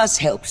 You must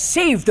help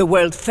save the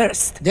world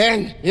first.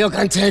 Then you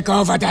can take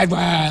over that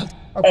world.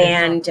 Okay.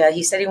 And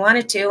he said he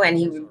wanted to, and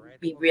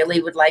he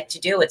really would like to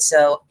do it.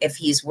 So if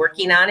he's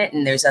working on it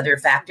and there's other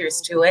factors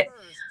to it,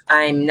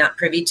 I'm not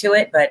privy to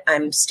it, but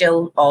I'm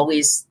still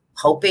always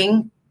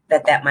hoping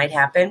that might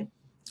happen.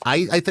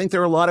 I think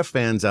there are a lot of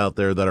fans out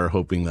there that are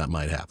hoping that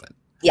might happen.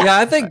 Yeah,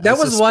 I think that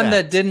was one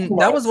that didn't.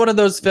 That was one of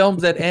those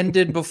films that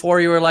ended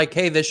before you were like,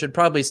 "Hey, they should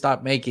probably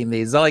stop making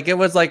these." Like, it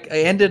was like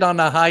it ended on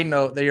a high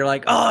note that you're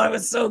like, "Oh, it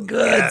was so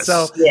good." Yes.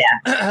 So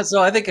yeah,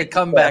 so I think a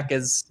comeback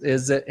is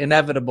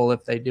inevitable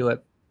if they do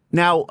it.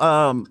 Now,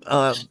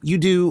 you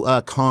do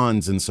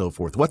cons and so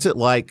forth. What's it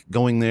like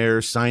going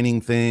there, signing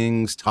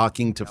things,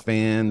 talking to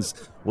fans?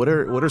 What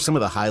are some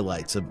of the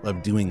highlights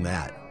of doing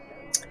that?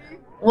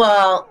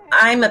 Well,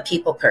 I'm a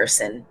people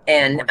person,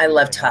 and I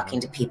love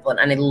talking to people,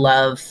 and I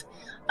love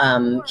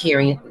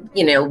hearing,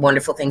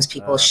 wonderful things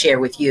people share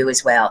with you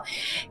as well.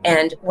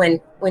 And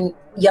when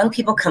young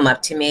people come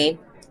up to me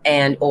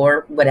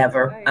or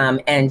whatever,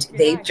 and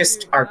they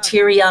just are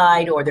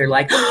teary-eyed, or they're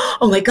like,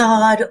 "Oh my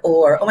God,"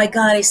 or "Oh my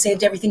God, I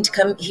saved everything to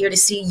come here to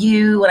see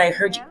you, and I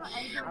heard you."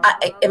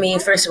 I mean,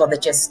 first of all,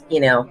 that just,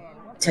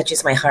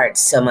 touches my heart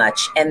so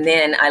much. And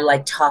then I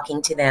like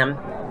talking to them.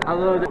 I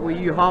love that when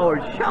you holler,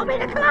 "Show me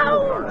the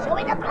clothes! Show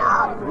me the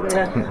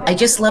clothes!" I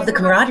just love the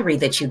camaraderie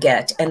that you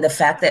get, and the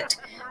fact that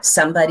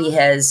somebody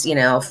has,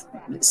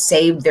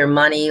 saved their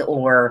money,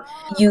 or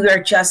you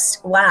are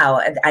just, wow,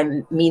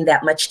 I mean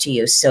that much to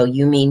you. So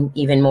you mean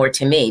even more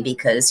to me,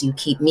 because you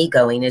keep me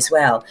going as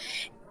well.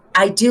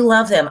 I do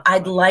love them.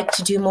 I'd like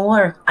to do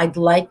more. I'd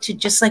like to,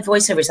 just like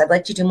voiceovers, I'd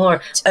like to do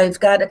more. I've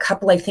got a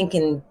couple, I think,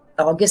 in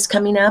August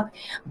coming up,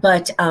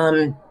 but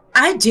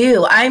I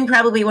do. I'm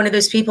probably one of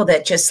those people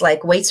that just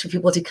like waits for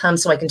people to come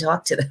so I can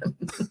talk to them.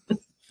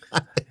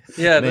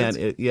 Yeah, man.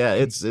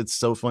 It's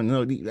so fun.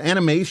 No,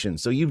 animation.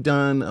 So you've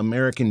done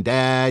American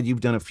Dad.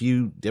 You've done a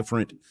few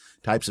different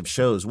types of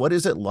shows. What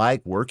is it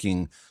like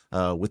working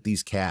with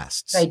these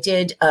casts? I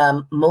did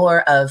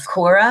more of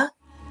Cora.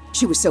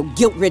 She was so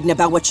guilt-ridden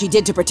about what she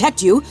did to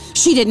protect you,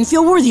 she didn't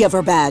feel worthy of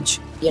her badge.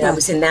 You know, I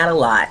was in that a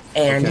lot.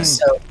 And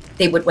so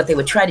what they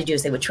would try to do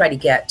is they would try to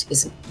get,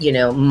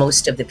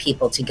 most of the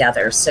people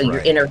together. So you're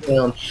in a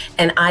room.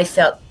 And I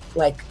felt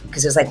like,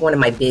 because it was like one of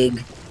my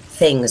big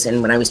things,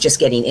 and when I was just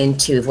getting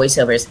into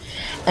voiceovers,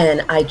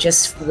 and I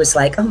just was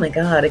like, oh my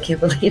God, I can't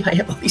believe I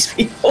have all these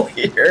people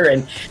here,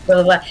 and blah,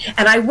 blah, blah.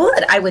 And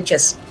I would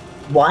just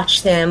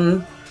watch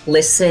them,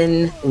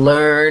 listen,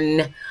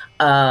 learn,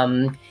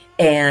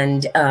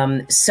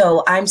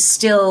 so I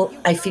still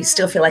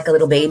feel like a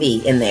little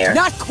baby in there.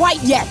 Not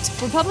quite yet.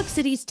 Republic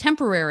City's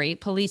temporary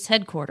police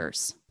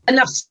headquarters.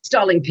 Enough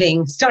stalling,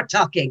 Ping. Start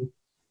talking.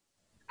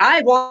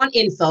 I want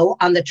info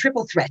on the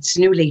Triple Threat's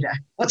new leader.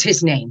 What's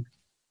his name?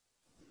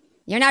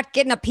 You're not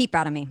getting a peep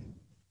out of me.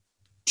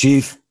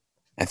 Chief,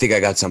 I think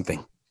I got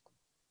something.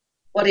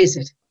 What is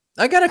it?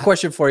 I got a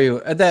question for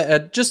you.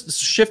 Just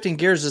shifting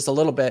gears just a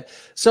little bit.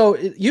 So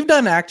you've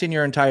done acting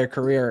your entire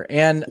career,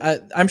 and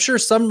I'm sure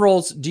some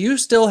roles, do you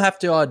still have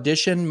to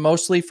audition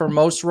mostly for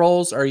most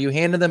roles, or you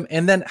handed them?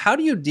 And then how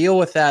do you deal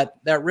with that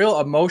real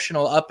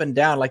emotional up and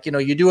down? Like,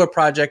 you do a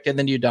project and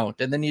then you don't,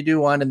 and then you do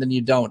one and then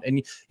you don't,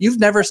 and you've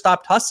never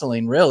stopped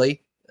hustling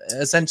really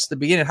since the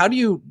beginning. How do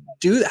you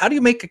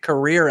make a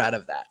career out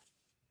of that?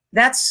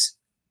 That's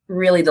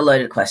really the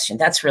loaded question.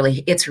 It's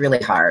really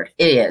hard.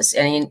 It is.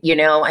 And,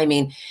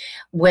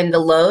 when the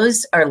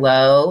lows are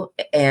low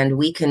and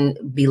we can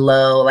be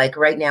low, like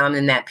right now I'm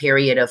in that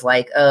period of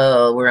like,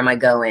 oh, where am I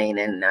going?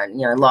 And, I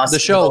lost the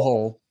show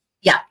hole.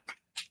 Yeah.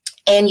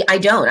 And I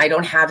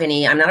don't have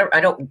any, I'm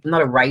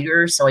not a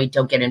writer, so I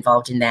don't get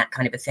involved in that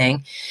kind of a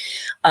thing.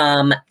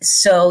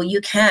 So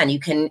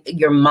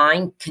your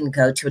mind can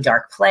go to a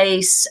dark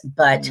place,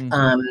 but,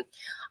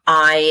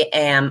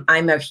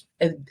 I'm a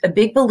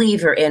big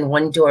believer in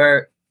one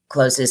door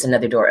closes,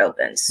 another door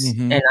opens.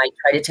 And I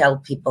try to tell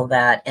people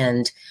that,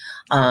 and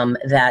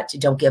that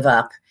don't give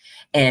up.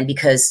 And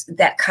because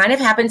that kind of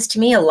happens to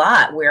me a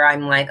lot, where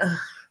I'm like, oh,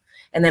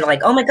 and then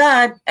like, oh my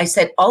God, I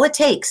said, all it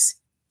takes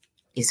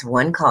is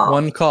one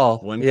call.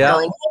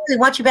 Yeah. We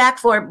want you back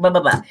for blah,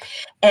 blah, blah.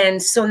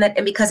 And so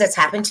and because it's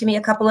happened to me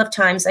a couple of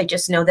times, I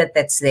just know that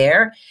that's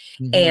there.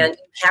 And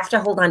you have to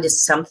hold on to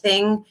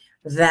something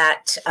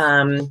that,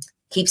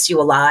 keeps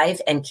you alive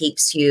and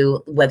keeps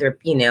you, whether,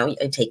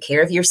 take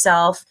care of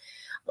yourself,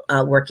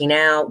 working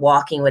out,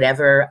 walking,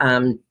 whatever,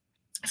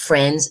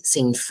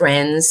 seeing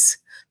friends,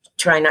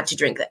 try not to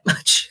drink that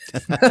much.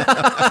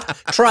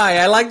 Try.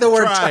 I like the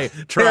word try.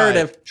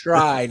 Try.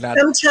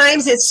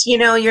 Sometimes it's,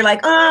 you're like,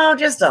 oh,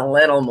 just a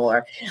little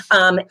more.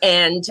 I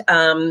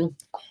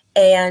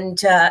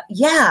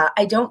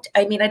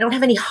don't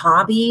have any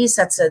hobbies.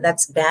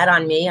 That's bad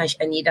on me. I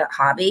need a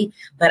hobby,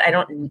 but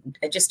I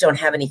just don't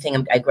have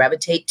anything I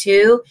gravitate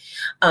to.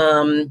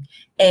 I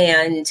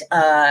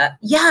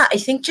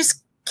think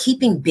just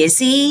keeping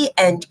busy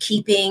and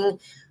keeping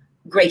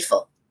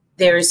grateful.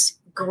 There's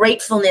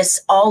gratefulness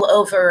all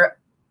over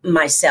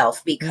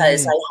myself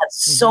because I have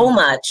so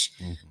much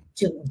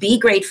to be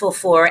grateful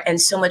for, and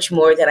so much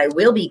more that I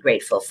will be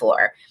grateful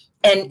for.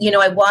 And,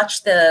 I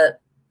watched the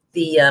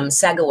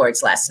SAG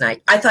Awards last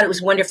night. I thought it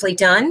was wonderfully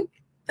done.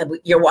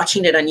 You're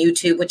watching it on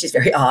YouTube, which is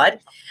very odd.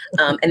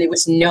 And there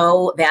was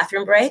no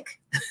bathroom break.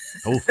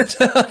 Oh, there's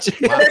no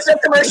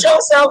commercial.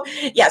 So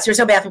yes, there's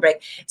no bathroom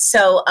break.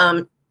 So,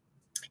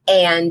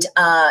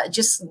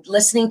 just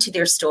listening to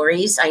their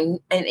stories,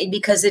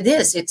 because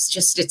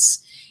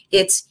it's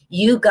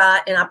you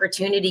got an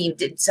opportunity.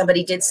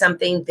 Somebody did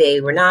something.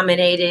 They were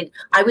nominated.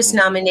 I was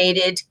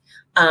nominated.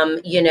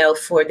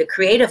 For the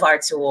Creative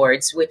Arts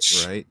Awards,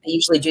 which they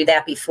usually do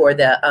that before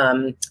the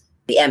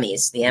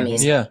Emmys.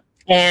 Yeah.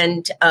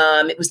 And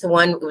it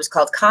was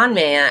called Con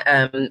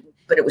Man,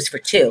 but it was for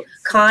two,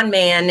 Con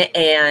Man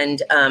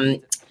and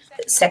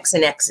Sex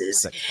and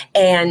Exes.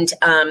 And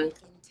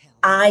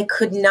I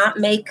could not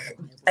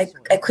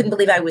I couldn't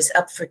believe I was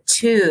up for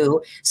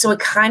two. So it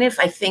kind of,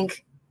 I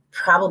think,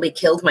 probably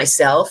killed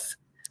myself.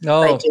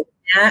 No.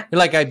 You're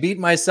like, I beat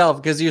myself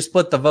because you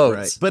split the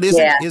votes. But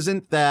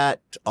isn't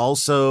that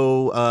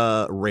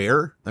also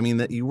rare? I mean,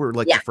 that you were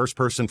like the first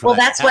person for that. Well,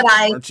 that's what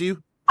weren't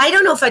you? I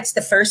don't know if it's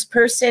the first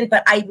person,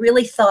 but I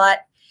really thought,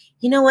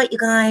 you know what, you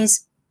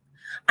guys,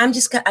 I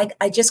just got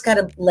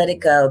to let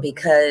it go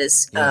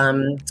because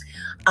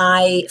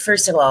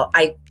first of all,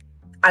 I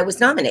was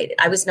nominated.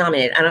 I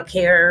don't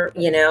care,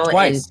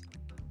 Twice.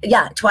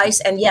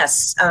 Twice. And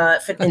yes,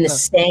 in the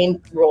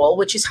same role,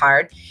 which is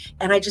hard.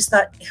 And I just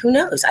thought, who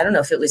knows? I don't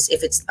know if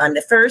it's on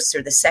the first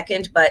or the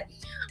second, but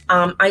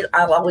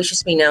I'll always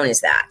just be known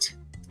as that.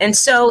 And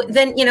so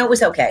then, you know, it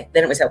was okay.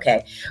 Then it was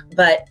okay.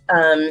 But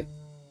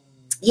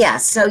yeah,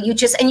 so you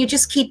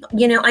just keep,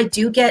 you know, I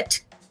do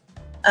get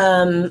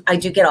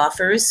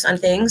offers on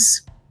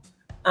things.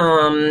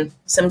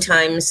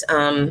 Sometimes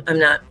I'm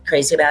not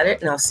crazy about it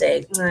and I'll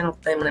say, I'm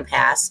going to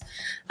pass.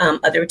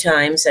 Other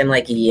times I'm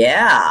like,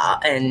 yeah,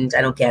 and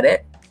I don't get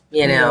it.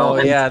 You know,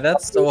 yeah,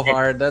 that's so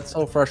hard. That's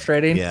so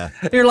frustrating. Yeah,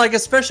 you're like,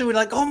 especially when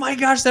like, oh my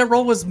gosh, that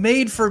role was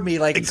made for me.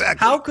 Like,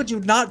 how could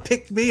you not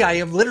pick me? I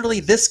am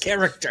literally this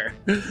character.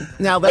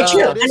 Now that's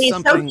true. I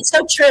mean, it's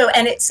so true,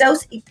 and it's so,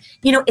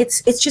 you know,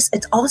 it's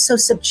also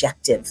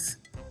subjective.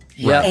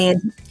 Yeah,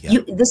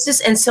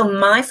 and so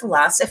my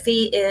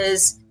philosophy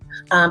is,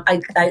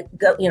 I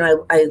go, you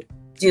know, I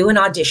do an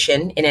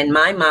audition, and in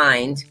my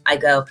mind, I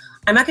go,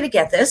 I'm not going to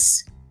get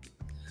this.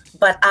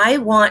 But I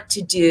want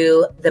to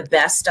do the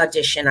best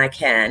audition I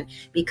can,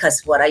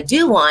 because what I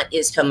do want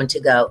is someone to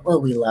go, oh,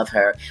 we love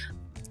her.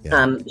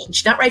 Yeah.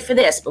 She's not right for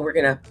this, but we're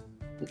gonna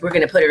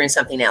put her in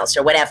something else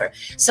or whatever.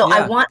 So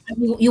yeah.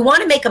 You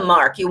want to make a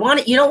mark. You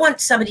don't want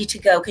somebody to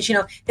go, because you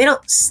know they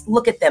don't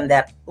look at them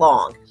that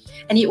long.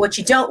 And what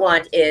you don't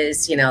want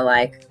is, you know,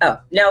 like, oh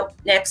no,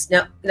 next,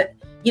 no.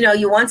 You know,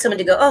 you want someone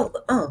to go,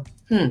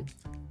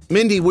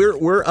 Mindy,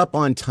 we're up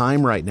on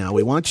time right now.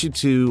 We want you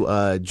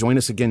to join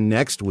us again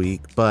next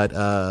week, but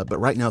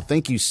right now,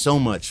 thank you so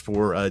much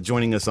for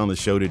joining us on the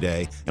show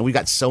today. And we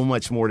got so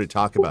much more to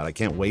talk about. I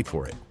can't wait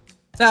for it.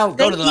 Now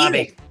go to the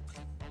lobby.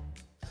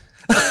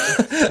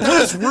 That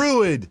was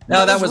rude.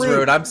 No, that was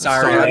rude. I'm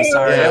sorry. I'm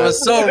sorry. Yeah. It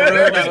was so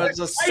rude. It was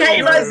just so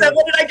rude.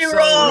 What did I do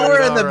wrong?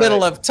 We're in the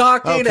middle of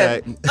talking.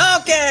 Okay.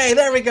 Okay,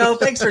 there we go.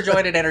 Thanks for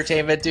joining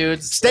Entertainment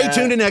Dudes. Stay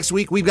tuned to next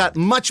week. We've got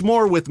much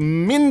more with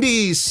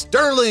Mindy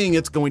Sterling.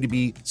 It's going to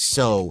be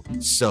so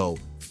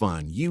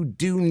fun. You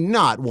do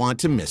not want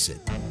to miss it.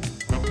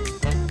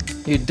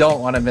 You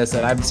don't want to miss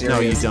it. I'm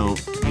serious. No, you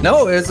don't.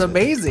 No, it's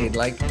amazing.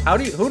 Like,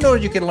 who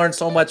knows you can learn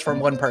so much from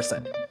one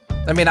person?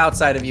 I mean,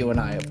 outside of you and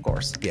I, of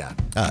course. Yeah.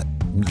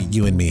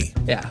 You and me.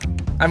 Yeah.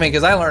 I mean,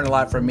 because I learn a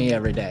lot from me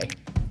every day.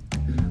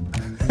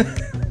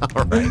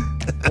 All right.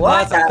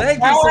 Awesome.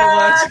 Thank you so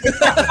much.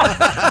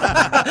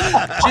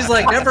 She's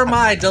like, never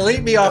mind.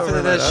 Delete me off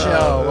of this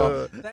show.